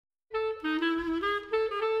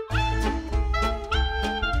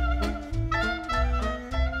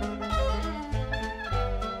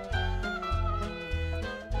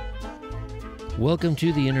Welcome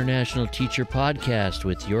to the International Teacher Podcast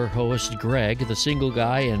with your host, Greg, the single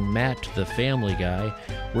guy, and Matt, the family guy.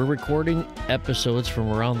 We're recording episodes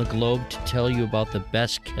from around the globe to tell you about the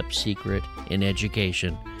best kept secret in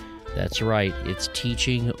education. That's right, it's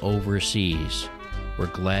teaching overseas. We're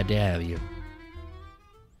glad to have you.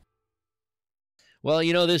 Well,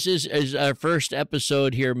 you know, this is our first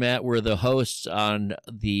episode here, Matt. We're the hosts on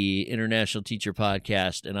the International Teacher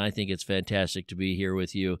Podcast, and I think it's fantastic to be here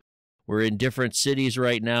with you. We're in different cities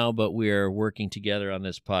right now, but we are working together on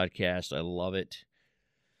this podcast. I love it.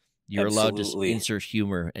 You're Absolutely. allowed to insert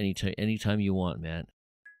humor anytime you want, Matt.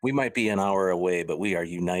 We might be an hour away, but we are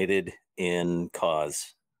united in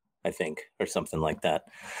cause, I think, or something like that.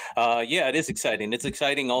 Yeah, it is exciting. It's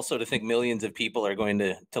exciting also to think millions of people are going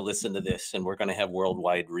to listen to this, and we're going to have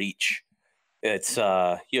worldwide reach. It's,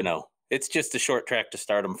 it's just a short track to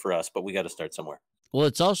stardom for us, but we got to start somewhere. Well,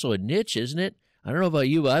 it's also a niche, isn't it? I don't know about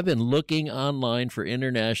you, but I've been looking online for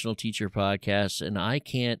international teacher podcasts, and I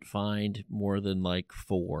can't find more than like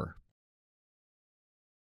 4.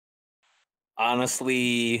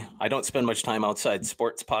 Honestly, I don't spend much time outside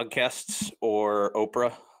sports podcasts or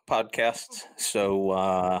Oprah podcasts, so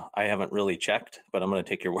I haven't really checked, but I'm going to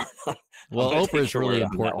take your word on it. Well, Oprah's really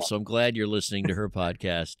important, so I'm glad you're listening to her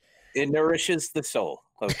podcast. It nourishes the soul,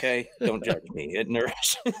 okay? Don't judge me. It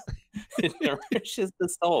nourishes the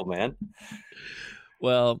soul, man.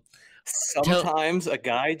 Well, sometimes a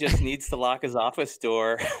guy just needs to lock his office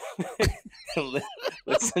door and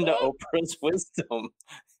listen to Oprah's wisdom.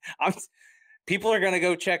 People are going to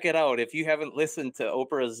go check it out. If you haven't listened to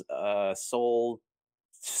Oprah's soul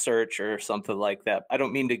search or something like that, I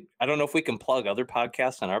don't know if we can plug other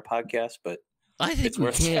podcasts on our podcast, but I think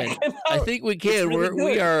we can. I think we can. Really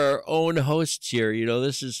we are our own hosts here. You know,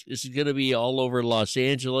 this is going to be all over Los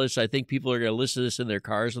Angeles. I think people are going to listen to this in their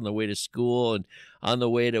cars on the way to school and on the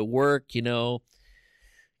way to work. You know,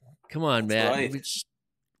 come on, Matt. Right.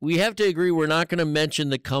 We have to agree. We're not going to mention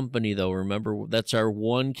the company, though. Remember, that's our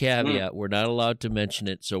one caveat. We're not allowed to mention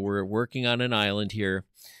it. So we're working on an island here,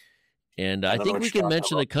 and I think we can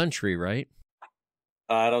mention the country, right?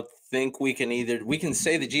 I don't think we can either. We can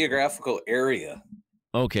say the geographical area.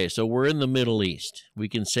 Okay, so we're in the Middle East. We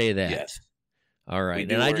can say that. Yes. All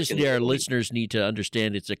right. And I just need our listeners need to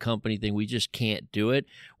understand it's a company thing. We just can't do it.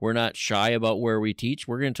 We're not shy about where we teach.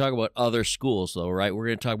 We're going to talk about other schools, though, right? We're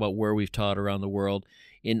going to talk about where we've taught around the world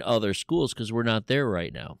in other schools because we're not there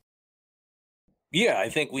right now. Yeah, I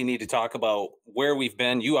think we need to talk about where we've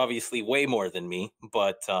been. You obviously way more than me,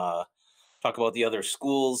 but talk about the other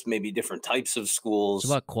schools, maybe different types of schools.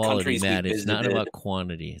 It's about quality, Matt. It's not about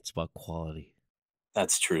quantity. It's about quality.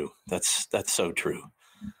 That's true. That's so true.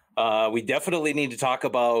 We definitely need to talk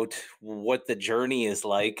about what the journey is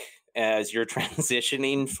like as you're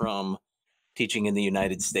transitioning from teaching in the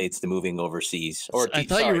United States to moving overseas. I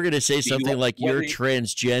thought you were going to say something like your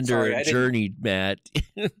transgender journey, Matt.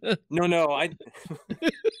 No, I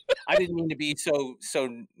didn't mean to be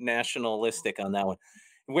so nationalistic on that one.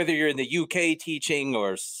 Whether you're in the UK teaching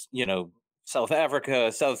or, South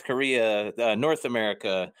Africa, South Korea, North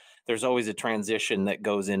America, there's always a transition that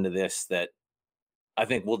goes into this that I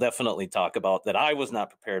think we'll definitely talk about that I was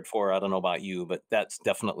not prepared for. I don't know about you, but that's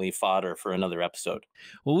definitely fodder for another episode.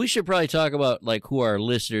 Well, we should probably talk about like who our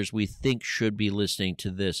listeners we think should be listening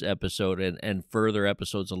to this episode and further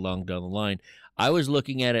episodes along down the line. I was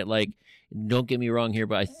looking at it like, don't get me wrong here,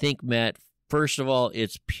 but I think, Matt, first of all,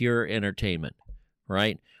 it's pure entertainment.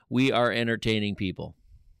 Right? We are entertaining people.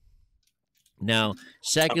 Now,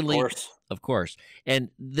 secondly, of course.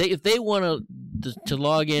 And if they want to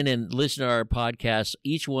log in and listen to our podcast,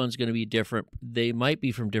 each one's going to be different. They might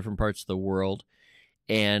be from different parts of the world.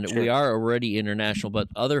 And we are already international, but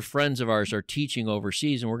other friends of ours are teaching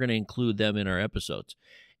overseas, and we're going to include them in our episodes.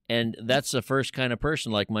 And that's the first kind of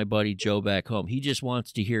person, like my buddy Joe back home. He just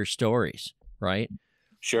wants to hear stories, right?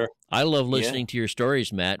 Sure. I love listening to your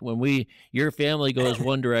stories, Matt. When your family goes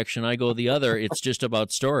one direction, I go the other, it's just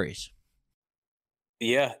about stories.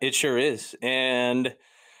 Yeah, it sure is. And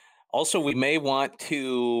also we may want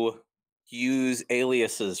to use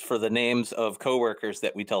aliases for the names of coworkers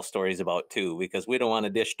that we tell stories about too, because we don't want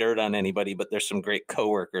to dish dirt on anybody, but there's some great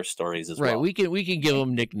coworker stories as well. Right. We can give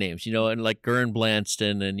them nicknames, and like Gern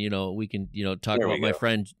Blanston, and we can, talk about my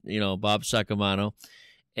friend, Bob Sacamano.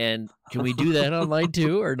 And can we do that online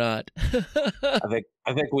too, or not? I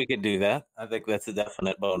think we can do that. I think that's a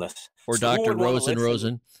definite bonus. Or Dr.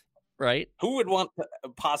 Rosen, right? Who would want to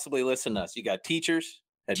possibly listen to us? You got teachers,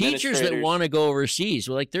 Teachers that want to go overseas.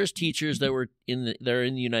 Well, like there's teachers that are in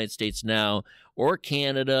the United States now, or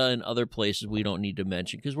Canada and other places we don't need to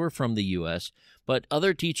mention because we're from the U.S. But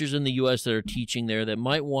other teachers in the U.S. that are teaching there that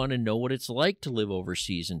might want to know what it's like to live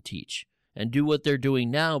overseas and teach and do what they're doing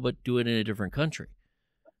now, but do it in a different country.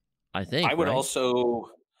 I think I would also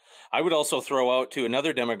throw out to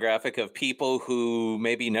another demographic of people who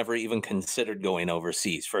maybe never even considered going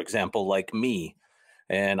overseas. For example, like me.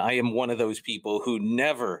 And I am one of those people who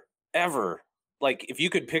never, ever, like if you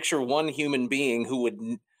could picture one human being who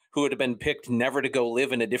would have been picked never to go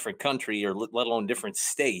live in a different country or let alone different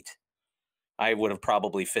state, I would have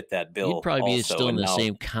probably fit that bill. You'd probably be still in the now,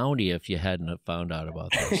 same county if you hadn't have found out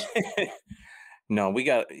about this. No,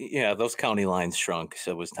 those county lines shrunk,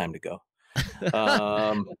 so it was time to go.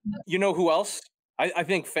 You know who else? I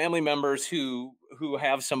think family members who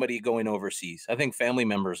have somebody going overseas. I think family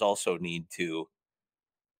members also need to,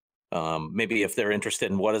 maybe if they're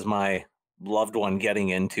interested in what is my loved one getting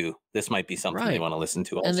into, this might be something they want to listen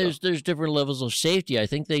to also. And there's different levels of safety. I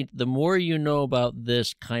think the more you know about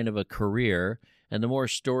this kind of a career and the more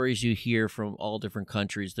stories you hear from all different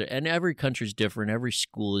countries, and every country's different, every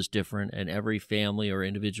school is different, and every family or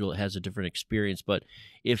individual has a different experience. But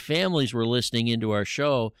if families were listening into our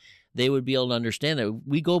show, they would be able to understand that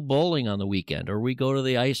we go bowling on the weekend or we go to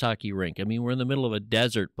the ice hockey rink. I mean, we're in the middle of a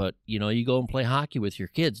desert, but, you go and play hockey with your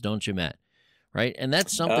kids, don't you, Matt? Right? And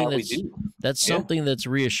that's something something that's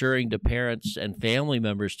reassuring to parents and family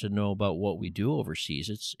members to know about what we do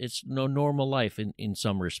overseas. It's no normal life in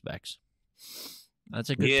some respects. That's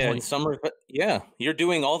a good point. You're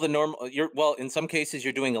doing all the normal. In some cases,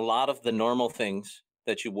 you're doing a lot of the normal things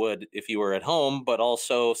that you would if you were at home, but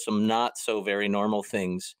also some not so very normal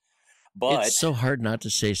things. But it's so hard not to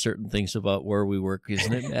say certain things about where we work,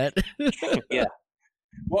 isn't it, Matt? Yeah.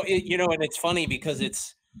 Well, and it's funny because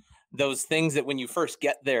it's those things that when you first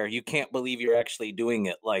get there, you can't believe you're actually doing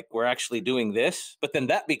it. Like we're actually doing this, but then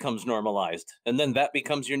that becomes normalized, and then that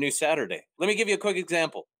becomes your new Saturday. Let me give you a quick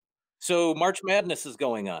example. So March Madness is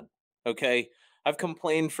going on. Okay. I've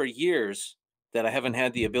complained for years that I haven't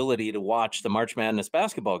had the ability to watch the March Madness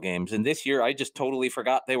basketball games. And this year I just totally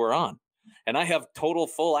forgot they were on. And I have total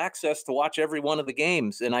full access to watch every one of the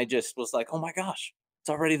games. And I just was like, oh my gosh, it's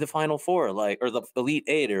already the Final Four, or the Elite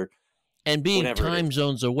Eight, and being time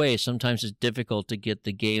zones away, sometimes it's difficult to get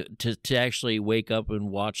the game to actually wake up and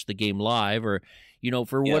watch the game live, or,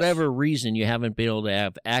 for whatever reason, you haven't been able to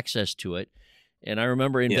have access to it. And I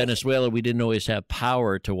remember in Venezuela, we didn't always have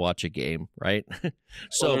power to watch a game, right?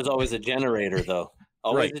 So there's always a generator, though.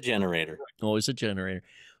 Always a generator. Always a generator.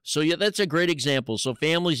 So, that's a great example. So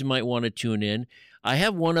families might want to tune in. I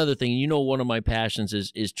have one other thing. One of my passions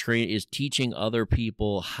is teaching other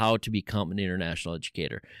people how to become an international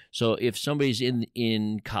educator. So if somebody's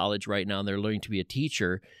in college right now and they're learning to be a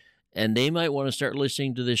teacher, and they might want to start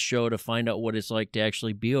listening to this show to find out what it's like to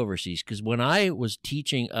actually be overseas. Because when I was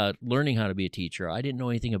learning how to be a teacher, I didn't know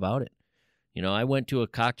anything about it. I went to a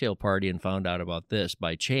cocktail party and found out about this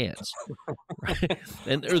by chance. Right?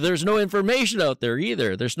 And there's no information out there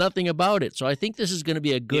either. There's nothing about it. So I think this is going to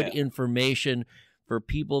be a good information for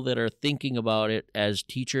people that are thinking about it as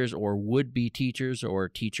teachers or would-be teachers or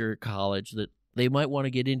teacher college, that they might want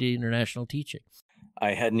to get into international teaching.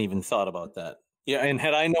 I hadn't even thought about that. Yeah, and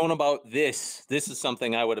had I known about this is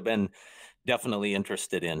something I would have been definitely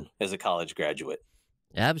interested in as a college graduate.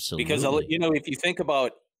 Absolutely. Because, if you think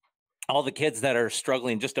about all the kids that are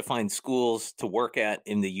struggling just to find schools to work at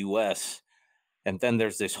in the U.S., and then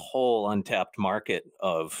there's this whole untapped market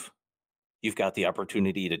of you've got the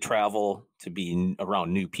opportunity to travel, to be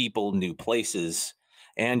around new people, new places,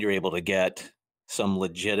 and you're able to get some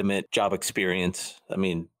legitimate job experience. I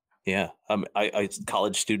mean, a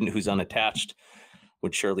college student who's unattached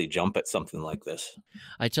would surely jump at something like this.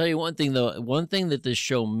 I tell you one thing, though, one thing that this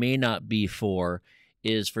show may not be for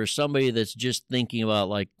is for somebody that's just thinking about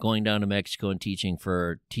like going down to Mexico and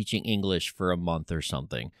teaching English for a month or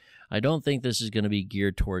something. I don't think this is going to be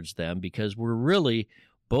geared towards them, because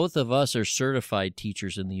both of us are certified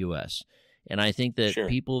teachers in the U.S. And I think that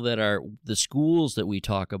people that are the schools that we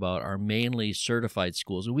talk about are mainly certified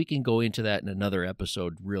schools. And we can go into that in another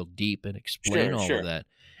episode real deep and explain all of that.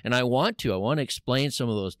 And I want to explain some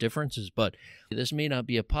of those differences, but this may not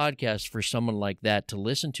be a podcast for someone like that to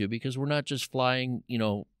listen to, because we're not just flying,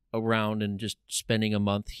 around and just spending a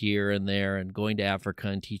month here and there and going to Africa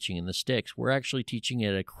and teaching in the sticks. We're actually teaching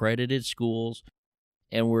at accredited schools,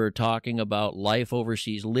 and we're talking about life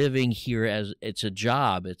overseas, living here as it's a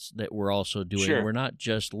job. It's that we're also doing. Sure. We're not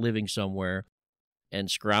just living somewhere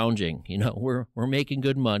and scrounging. We're making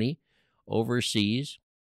good money overseas.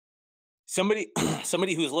 somebody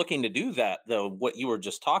somebody who's looking to do that, though, what you were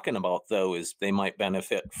just talking about, though, is they might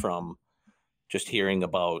benefit from just hearing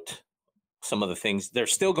about some of the things they're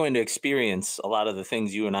still going to experience. A lot of the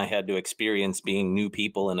things you and I had to experience being new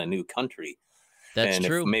people in a new country. That's And if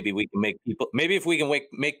true. maybe we can make people, maybe if we can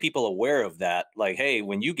make people aware of that, like, hey,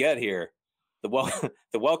 when you get here, the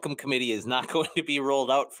welcome committee is not going to be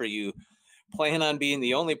rolled out for you. Plan on being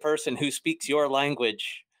the only person who speaks your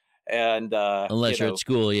language, and Unless you're at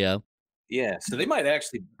school, yeah. yeah. So they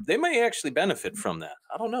may actually benefit from that.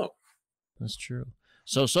 I don't know. That's true.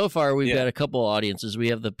 So far we've Yeah, got a couple audiences. We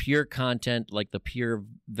have the pure content, like the pure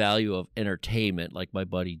value of entertainment, like my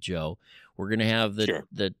buddy Joe. We're gonna have sure.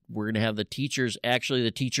 the teachers. Actually,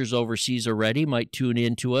 the teachers overseas already might tune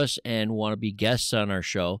in to us and want to be guests on our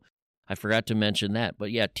show. I forgot to mention that,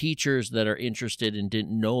 but yeah, teachers that are interested and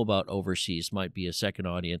didn't know about overseas might be a second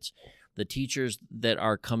audience. The teachers that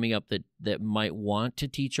are coming up that might want to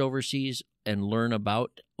teach overseas and learn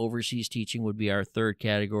about overseas teaching would be our third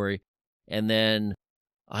category. And then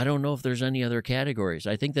I don't know if there's any other categories.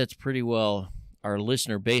 I think that's pretty well our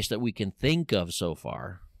listener base that we can think of so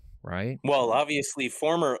far, right? Well, obviously,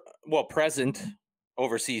 present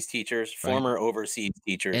overseas teachers, Right. former overseas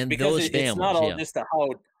teachers, And because those it's not families, all yeah. just a how.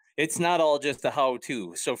 It's not all just a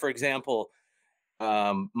how-to. So, for example,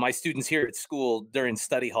 my students here at school during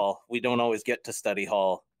study hall, we don't always get to study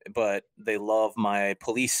hall, but they love my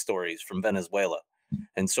police stories from Venezuela.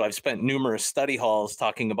 And so I've spent numerous study halls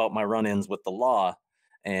talking about my run-ins with the law.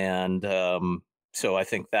 And so I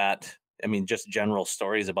think that, I mean, just general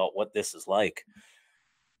stories about what this is like.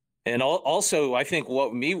 And also, I think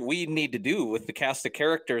we need to do with the cast of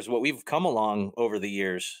characters, what we've come along over the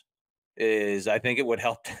years, is I think it would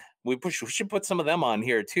help. We should put some of them on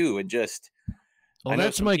here too, and just Well, I know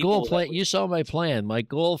that's some my goal. people that Plan. You saw my plan. My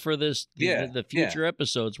goal for this, yeah, the yeah, future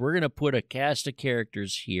episodes, we're going to put a cast of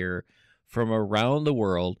characters here from around the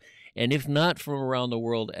world. And if not from around the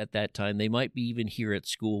world at that time, they might be even here at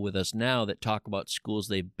school with us now that talk about schools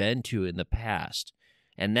they've been to in the past.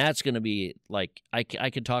 And that's going to be like, I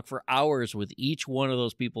could talk for hours with each one of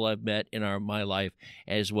those people I've met in my life,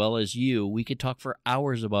 as well as you. We could talk for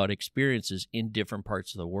hours about experiences in different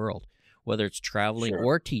parts of the world, whether it's traveling sure.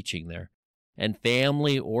 or teaching there, and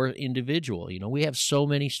family or individual. You know, we have so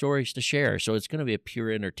many stories to share. So it's going to be a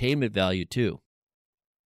pure entertainment value too.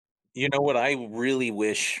 You know what I really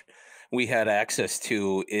wish we had access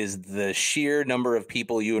to is the sheer number of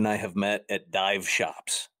people you and I have met at dive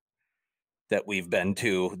shops that we've been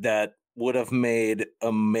to that would have made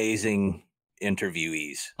amazing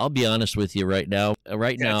interviewees. I'll be honest with you right now.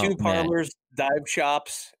 Right now, Tattoo Matt, parlors, dive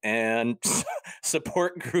shops, and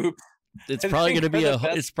support groups. it's I probably going think to are be the a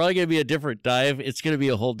best. it's probably going to be a different dive. It's going to be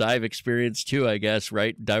a whole dive experience too, I guess,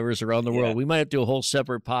 right? Divers around the Yeah, world. We might have to do a whole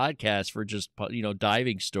separate podcast for just,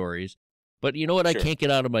 diving stories. But you know what I sure. can't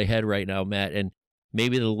get out of my head right now, Matt, and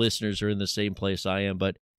maybe the listeners are in the same place I am,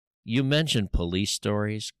 but you mentioned police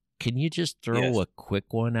stories. Can you just throw Yes. a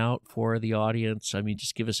quick one out for the audience? I mean,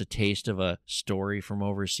 just give us a taste of a story from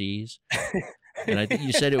overseas. And I think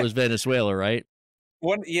you said it was Venezuela, right?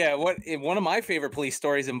 One of my favorite police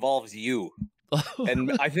stories involves you.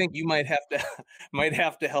 And I think you might have to might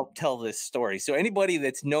have to help tell this story. So anybody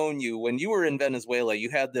that's known you when you were in Venezuela, you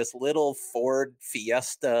had this little Ford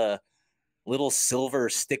Fiesta, little silver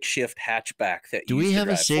stick shift hatchback that Do you we used to have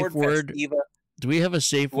a drive. safe Ford word? Festiva. Do we have a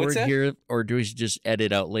safe What's word that? here, or do we just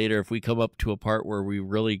edit out later if we come up to a part where we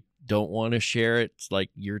really don't want to share it? It's like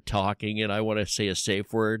you're talking and I want to say a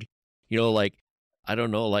safe word, like, I don't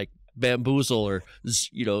know, like bamboozle or,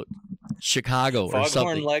 Chicago or Foghorn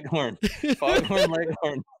something. Leghorn. Foghorn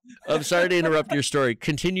Leghorn. I'm sorry to interrupt your story.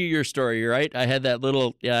 Continue your story, right? I had that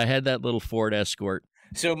little Ford Escort.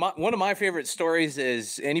 So one of my favorite stories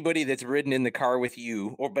is anybody that's ridden in the car with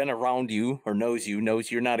you or been around you or knows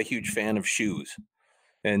you're not a huge fan of shoes.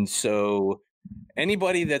 And so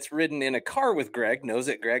anybody that's ridden in a car with Greg knows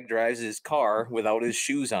that Greg drives his car without his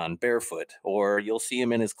shoes on, barefoot, or you'll see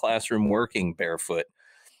him in his classroom working barefoot.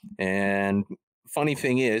 And funny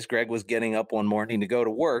thing is, Greg was getting up one morning to go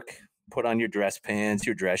to work, put on your dress pants,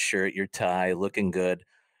 your dress shirt, your tie, looking good.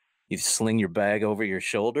 You sling your bag over your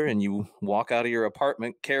shoulder and you walk out of your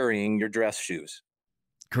apartment carrying your dress shoes.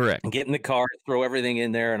 Correct. Get in the car, throw everything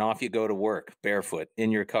in there, and off you go to work, barefoot,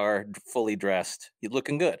 in your car, fully dressed. You're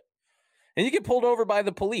looking good. And you get pulled over by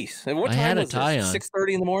the police. And what I time had a was this? tie on.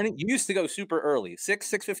 6:30 in the morning? You used to go super early.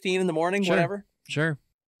 6:15 in the morning, Sure. whatever? Sure.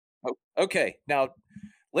 Oh, okay. Now,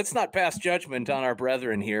 let's not pass judgment on our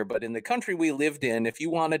brethren here, but in the country we lived in, if you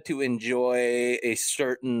wanted to enjoy a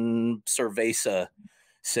certain cerveza,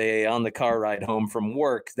 say on the car ride home from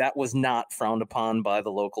work, that was not frowned upon by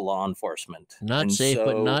the local law enforcement. Not And safe,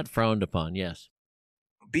 but so not frowned upon. Yes.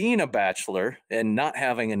 being a bachelor and not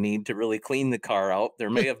having a need to really clean the car out, there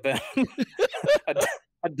may have been a,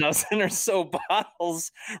 a dozen or so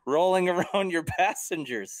bottles rolling around your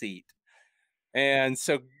passenger seat. And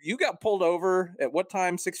so you got pulled over at what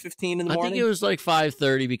time? 6:15 in the I think morning? it was like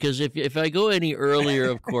 5:30 because if I go any earlier,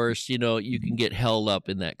 of course, you can get held up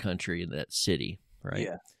in that country, in that city, right?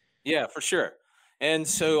 Yeah. Yeah, for sure. And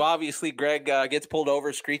so obviously Greg gets pulled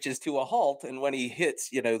over, screeches to a halt, and when he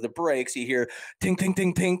hits, the brakes, you hear tink, tink,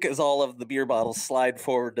 tink, tink as all of the beer bottles slide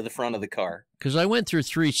forward to the front of the car. Because I went through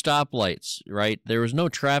 3 stoplights, right? There was no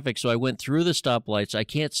traffic, so I went through the stoplights. I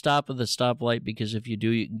can't stop at the stoplight because if you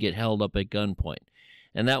do, you can get held up at gunpoint.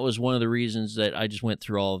 And that was one of the reasons that I just went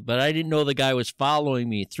through all of it. But I didn't know the guy was following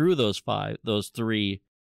me through those 3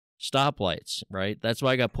 stoplights, right? That's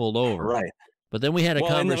why I got pulled over. Right. But then we had a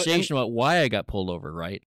Well, conversation about why I got pulled over,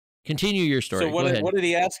 right? Continue your story. So Go ahead. what did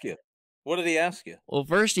he ask you? What did he ask you? Well,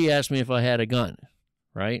 first he asked me if I had a gun,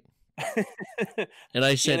 right? And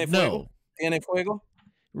I said no. Tiene fuego?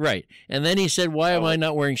 Right. And then he said, why am I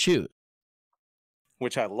not wearing shoes?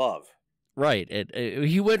 Which I love. Right.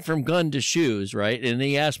 He went from gun to shoes, right? And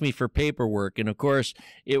he asked me for paperwork. And, of course,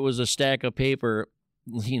 it was a stack of paper.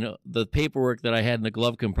 The paperwork that I had in the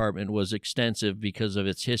glove compartment was extensive because of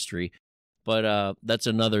its history. But that's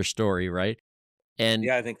another story, right? And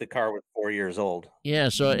yeah, I think the car was 4 years old. Yeah,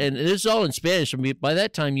 so and this is all in Spanish. I mean, by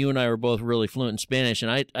that time, you and I were both really fluent in Spanish, and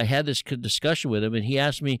I had this discussion with him, and he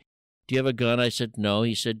asked me, "Do you have a gun?" I said, "No."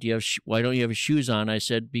 He said, "Why don't you have shoes on?" I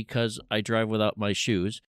said, "Because I drive without my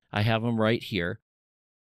shoes. I have them right here."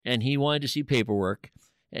 And he wanted to see paperwork,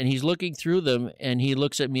 and he's looking through them, and he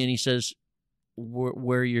looks at me and he says,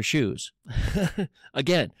 "Where are your shoes?"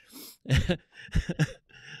 Again.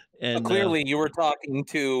 And clearly, you were talking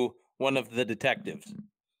to one of the detectives.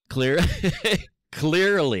 Clearly.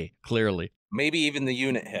 Maybe even the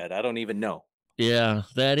unit head. I don't even know. Yeah,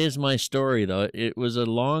 that is my story, though. It was a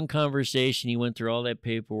long conversation. He went through all that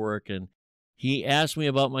paperwork, and he asked me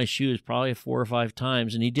about my shoes probably 4 or 5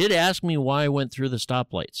 times, and he did ask me why I went through the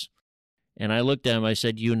stoplights. And I looked at him. I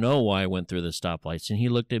said, "You know why I went through the stoplights." And he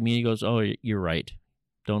looked at me and he goes, "Oh, you're right.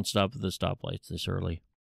 Don't stop at the stoplights this early."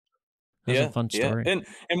 That's a fun story. Yeah.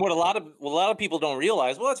 And what a lot of people don't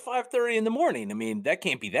realize, well, it's 5:30 in the morning. I mean, that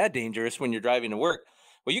can't be that dangerous when you're driving to work.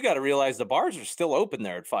 Well, you got to realize the bars are still open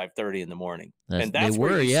there at 5:30 in the morning. And that's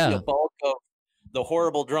where you see a bulk of the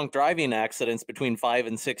horrible drunk driving accidents between 5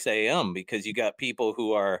 and 6 a.m. because you got people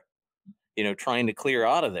who are, trying to clear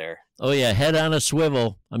out of there. Oh, yeah, head on a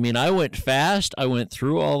swivel. I mean, I went fast. I went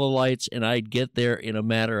through all the lights, and I'd get there in a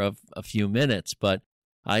matter of a few minutes. But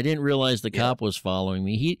I didn't realize the cop was following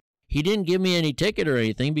me. He didn't give me any ticket or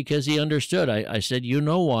anything because he understood. I said, "You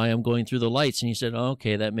know why I'm going through the lights." And he said, "Oh,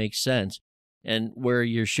 okay, that makes sense. And where are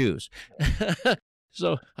your shoes?"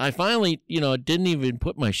 So I finally, didn't even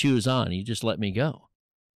put my shoes on. He just let me go.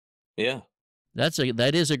 Yeah.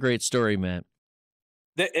 That is a great story, Matt.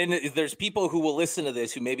 And there's people who will listen to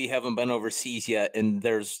this who maybe haven't been overseas yet. And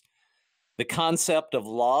there's the concept of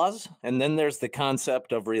laws, and then there's the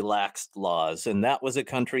concept of relaxed laws. And that was a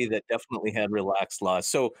country that definitely had relaxed laws.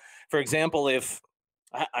 So, for example, if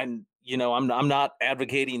I'm not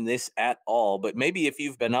advocating this at all, but maybe if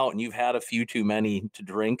you've been out and you've had a few too many to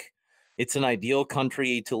drink, it's an ideal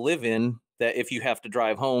country to live in that if you have to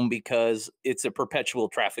drive home because it's a perpetual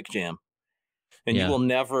traffic jam. And you will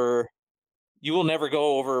never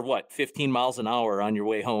go over 15 miles an hour on your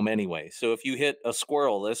way home anyway. So if you hit a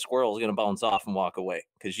squirrel, this squirrel is going to bounce off and walk away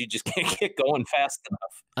because you just can't get going fast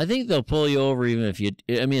enough. I think they'll pull you over even if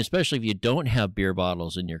especially if you don't have beer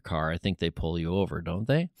bottles in your car. I think they pull you over, don't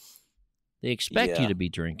they? They expect you to be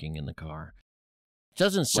drinking in the car. It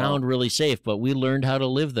doesn't sound really safe, but we learned how to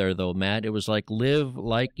live there, though, Matt. It was live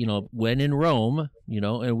like, when in Rome,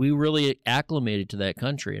 and we really acclimated to that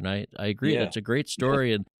country. And I agree. That's a great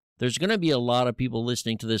story. And there's going to be a lot of people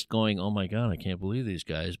listening to this going, "Oh, my God, I can't believe these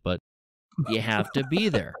guys." But you have to be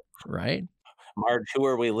there, right? Marge, who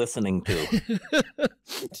are we listening to?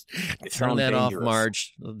 Turn that off,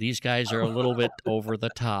 Marge. These guys are a little bit over the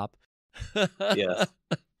top. Yes.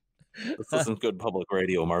 This isn't good public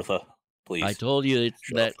radio, Martha. Please. I told you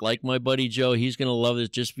that, like my buddy Joe, he's going to love this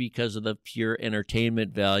just because of the pure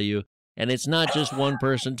entertainment value. And it's not just one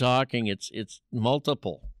person talking. It's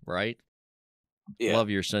multiple, right? Yeah. Love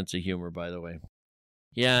your sense of humor, by the way.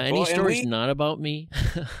 Yeah, any stories not about me?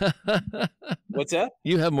 What's that?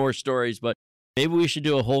 You have more stories, but maybe we should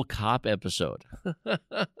do a whole cop episode.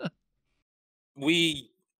 We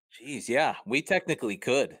technically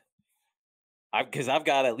could. Because I've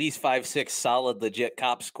got at least 5, 6 solid, legit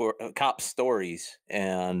cop stories,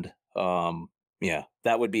 and yeah,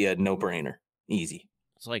 that would be a no brainer, easy.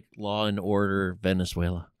 It's like Law and Order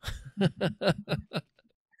Venezuela.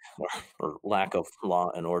 Or lack of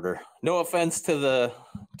law and order. No offense to the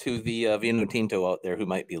Vino Tinto out there who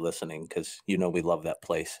might be listening, because we love that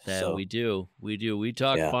place. That So we do. We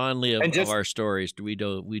talk yeah, fondly and of our stories. We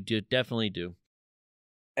definitely do.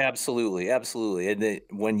 absolutely, absolutely. And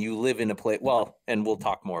when you live in a place, and we'll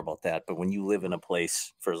talk more about that. But when you live in a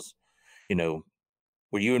place for,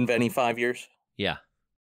 were you in Venice 5 years? Yeah.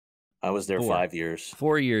 I was there 5 years.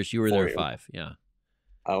 4 years. You were 4 there years. 5. Yeah.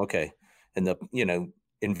 Oh, okay. And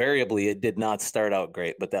invariably it did not start out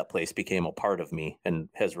great, but that place became a part of me and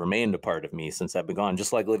has remained a part of me since I've been gone.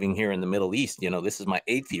 Just like living here in the Middle East, this is my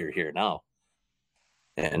 8th year here now.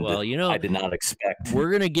 And well, I did not expect. We're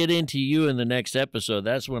going to get into you in the next episode.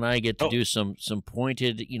 That's when I get to do some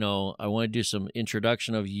pointed, I want to do some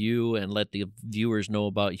introduction of you and let the viewers know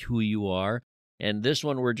about who you are. And this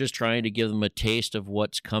one, we're just trying to give them a taste of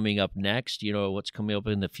what's coming up next, what's coming up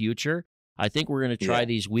in the future. I think we're going to try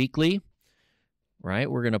these weekly,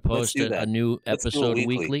 right? We're going to post a new episode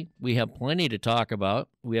weekly. We have plenty to talk about.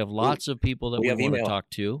 We have lots of people that we want to talk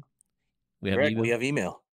to. We have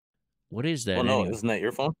email. What is that? Well, no, isn't that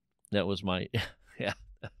your phone? That was my, yeah,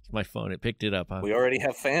 that's my phone. It picked it up. Huh? We already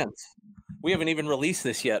have fans. We haven't even released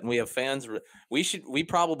this yet, and we have fans. We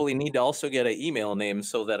probably need to also get an email name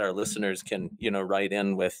so that our listeners can, write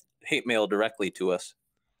in with hate mail directly to us.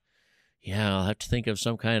 Yeah, I'll have to think of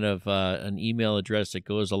some kind of an email address that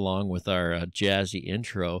goes along with our jazzy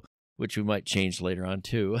intro, which we might change later on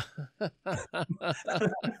too.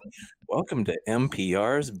 Welcome to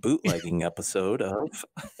NPR's bootlegging episode of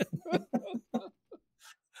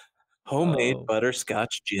homemade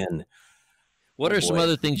butterscotch gin. What are some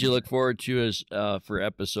other things you look forward to as for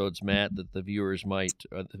episodes, Matt, that the viewers might,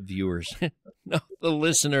 or the viewers, no, the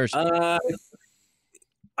listeners?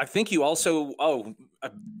 I think you also,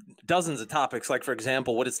 dozens of topics, like, for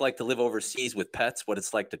example, what it's like to live overseas with pets, what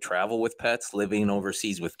it's like to travel with pets, living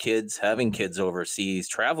overseas with kids, having kids overseas,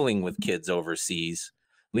 traveling with kids overseas,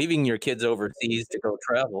 leaving your kids overseas to go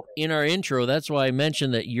travel. In our intro, that's why I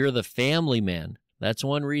mentioned that you're the family man. That's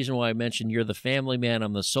one reason why I mentioned you're the family man.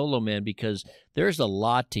 I'm the solo man, because there's a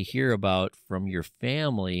lot to hear about from your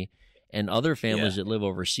family and other families that live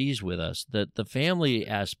overseas with us. That the family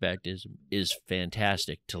aspect is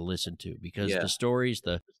fantastic to listen to, because the stories,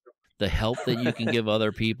 the help that you can give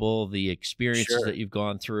other people, the experiences that you've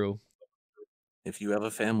gone through. If you have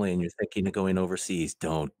a family and you're thinking of going overseas,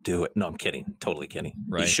 don't do it. No, I'm kidding. Totally kidding.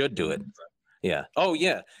 Right. You should do it. Yeah. Oh,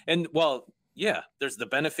 yeah. And there's the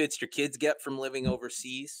benefits your kids get from living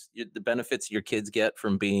overseas, the benefits your kids get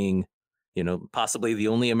from being, possibly the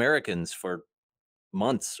only Americans for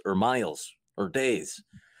months or miles or days,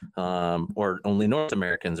 or only North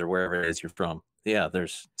Americans or wherever it is you're from. Yeah,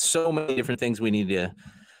 there's so many different things we need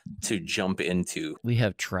to jump into. We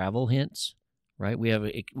have travel hints, right? We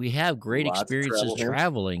have great experiences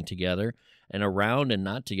traveling together and around and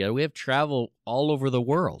not together. We have travel all over the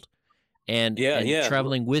world. And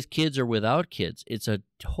traveling with kids or without kids, it's a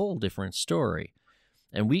whole different story.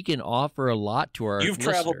 And we can offer a lot to our listeners.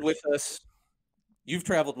 Traveled with us. You've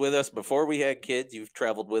traveled with us before we had kids. You've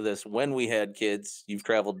traveled with us when we had kids.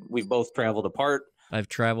 We've both traveled apart. I've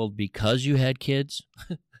traveled because you had kids.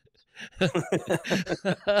 Yeah,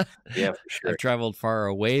 for sure. I've traveled far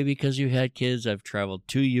away because you had kids. I've traveled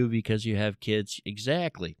to you because you have kids.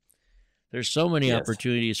 Exactly. There's so many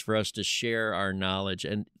opportunities for us to share our knowledge,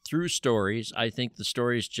 and through stories, I think the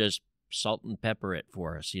stories just salt and pepper it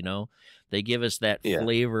for us, They give us that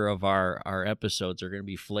flavor of our episodes are going to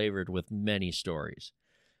be flavored with many stories,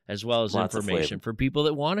 as well as information for people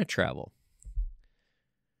that want to travel.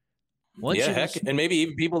 And maybe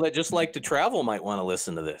even people that just like to travel might want to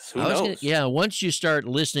listen to this. Who knows? Once you start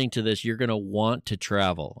listening to this, you're going to want to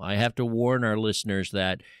travel. I have to warn our listeners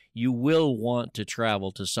that you will want to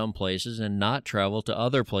travel to some places and not travel to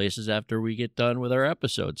other places after we get done with our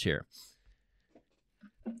episodes here.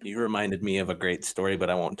 You reminded me of a great story, but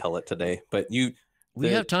I won't tell it today. But we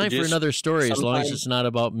have time for another story as long as it's not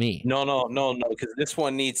about me. No, because this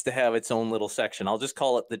one needs to have its own little section. I'll just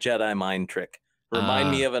call it the Jedi mind trick.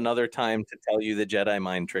 Remind me of another time to tell you the Jedi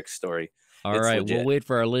mind trick story. All right, legit. We'll wait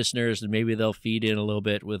for our listeners, and maybe they'll feed in a little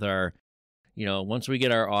bit with our, once we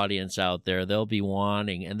get our audience out there, they'll be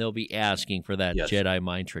wanting and they'll be asking for that Jedi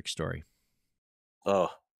mind trick story. Oh,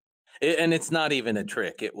 and it's not even a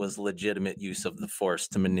trick. It was legitimate use of the Force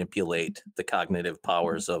to manipulate the cognitive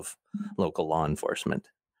powers of local law enforcement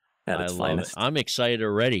at its finest. I'm excited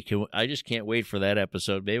already. I just can't wait for that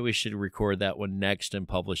episode. Maybe we should record that one next and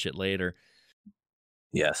publish it later.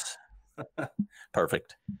 Yes.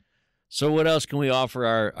 Perfect. So what else can we offer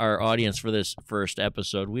our audience for this first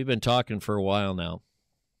episode? We've been talking for a while now.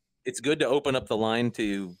 It's good to open up the line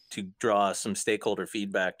to draw some stakeholder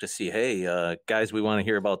feedback to see, hey, guys, we want to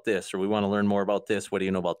hear about this, or we want to learn more about this. What do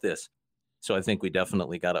you know about this? So I think we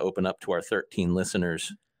definitely got to open up to our 13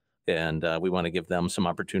 listeners, and we want to give them some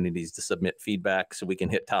opportunities to submit feedback so we can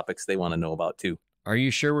hit topics they want to know about too. Are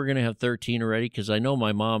you sure we're going to have 13 already? Because I know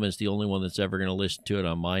my mom is the only one that's ever going to listen to it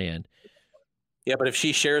on my end. Yeah, but if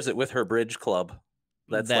she shares it with her bridge club,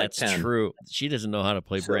 that's like 10. True. She doesn't know how to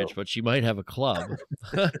play bridge, but she might have a club.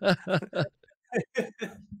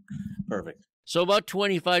 Perfect. So about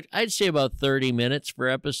 25, I'd say about 30 minutes for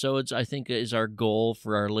episodes, I think is our goal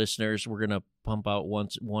for our listeners. We're going to pump out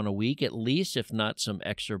one a week at least, if not some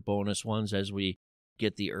extra bonus ones as we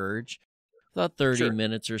get the urge. Thought 30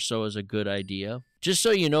 minutes or so is a good idea. Just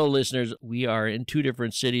so you know, listeners, we are in 2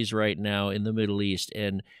 different cities right now in the Middle East,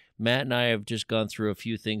 and Matt and I have just gone through a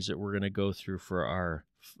few things that we're going to go through for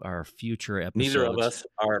our future episodes. Neither of us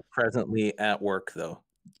are presently at work, though.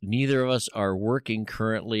 Neither of us are working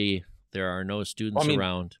currently. There are no students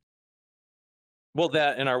around. Well,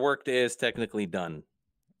 that and our work day is technically done.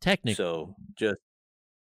 Technically. So just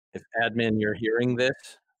if admin, you're hearing this,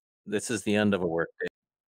 this is the end of a work day.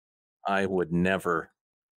 I would never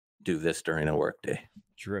do this during a work day.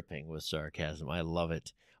 Dripping with sarcasm. I love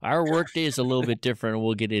it. Our workday is a little bit different, and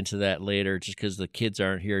we'll get into that later. Just because the kids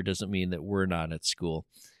aren't here doesn't mean that we're not at school.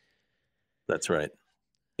 That's right.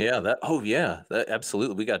 Yeah, that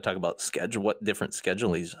absolutely. We got to talk about schedule, what different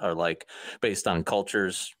schedulings are like based on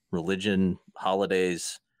cultures, religion,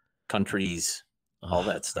 holidays, countries, all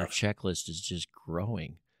that stuff. Our checklist is just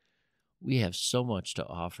growing. We have so much to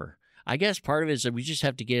offer. I guess part of it is that we just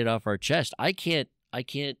have to get it off our chest. I can't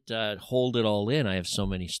hold it all in. I have so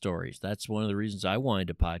many stories. That's one of the reasons I wanted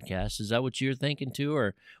to podcast. Is that what you're thinking too?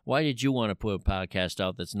 Or why did you want to put a podcast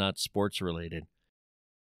out that's not sports related?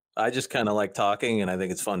 I just kind of like talking, and I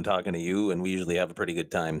think it's fun talking to you, and we usually have a pretty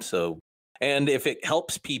good time. So, and if it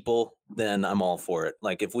helps people, then I'm all for it.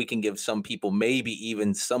 Like if we can give some people maybe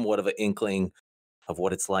even somewhat of an inkling of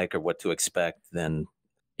what it's like or what to expect, then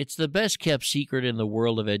it's the best kept secret in the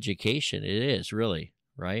world of education. It is really,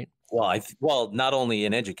 right? Well, not only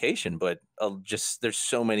in education, but just there's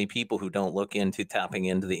so many people who don't look into tapping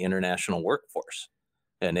into the international workforce.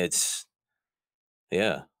 And it's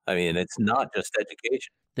not just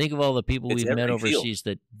education. Think of all the people we've met overseas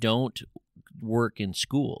that don't work in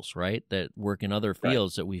schools, right? That work in other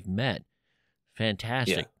fields that we've met.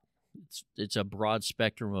 Fantastic. Yeah. It's a broad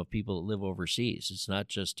spectrum of people that live overseas. It's not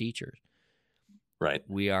just teachers. Right.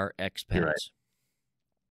 We are expats. You're right.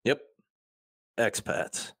 Yep.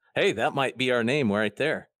 Expats. Hey, that might be our name right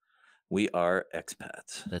there. We are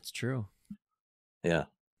expats. That's true. Yeah.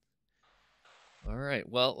 All right.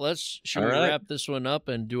 Well, should we wrap this one up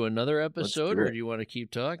and do another episode, or do you want to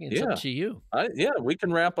keep talking? It's up to you. We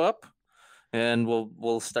can wrap up, and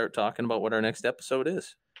we'll start talking about what our next episode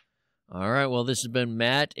is. All right. Well, this has been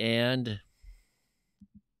Matt and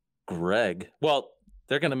Greg. Well,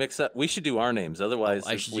 they're going to mix up. We should do our names. Otherwise,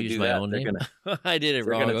 I should use my own name. I did it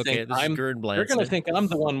wrong. Okay, this is Gern Blanson. They're going to think I'm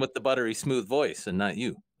the one with the buttery smooth voice and not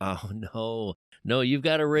you. Oh, no. No, you've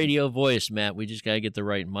got a radio voice, Matt. We just got to get the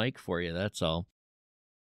right mic for you. That's all.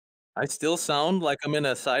 I still sound like I'm in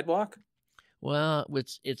a sidewalk? Well,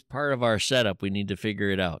 it's part of our setup. We need to figure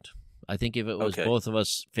it out. I think if it was both of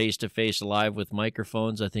us face-to-face live with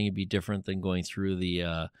microphones, I think it'd be different than going through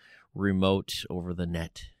the remote over the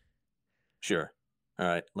net. Sure. All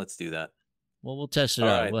right, let's do that. Well, we'll test it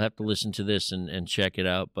out. Right. We'll have to listen to this and check it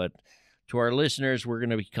out. But to our listeners, we're going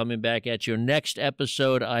to be coming back at you. Next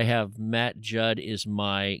episode, I have Matt Judd is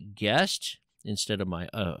my guest instead of my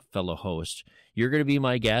fellow host. You're going to be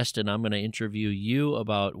my guest, and I'm going to interview you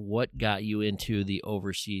about what got you into the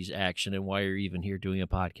overseas action and why you're even here doing a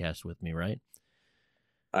podcast with me, right?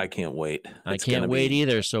 I can't wait. I can't wait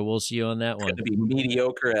either, so we'll see you on that one. It's going to be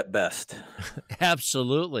mediocre at best.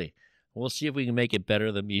 Absolutely. We'll see if we can make it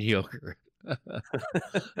better than mediocre.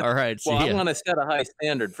 All right. Well, I want to set a high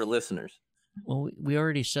standard for listeners. Well, we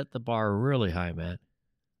already set the bar really high, Matt.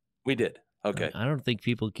 We did. Okay. I don't think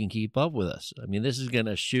people can keep up with us. I mean, this is going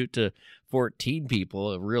to shoot to 14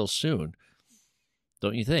 people real soon.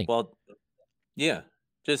 Don't you think? Well, yeah.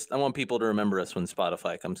 I want people to remember us when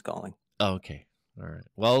Spotify comes calling. Okay. All right.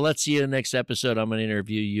 Well, let's see you in the next episode. I'm going to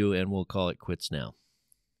interview you, and we'll call it quits now.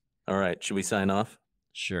 All right. Should we sign off?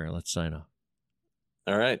 Sure. Let's sign off.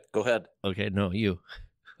 All right. Go ahead. Okay. No, you.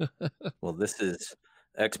 Well, this is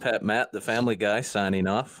Expat Matt, the family guy, signing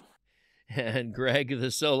off. And Greg, the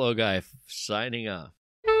solo guy, signing off.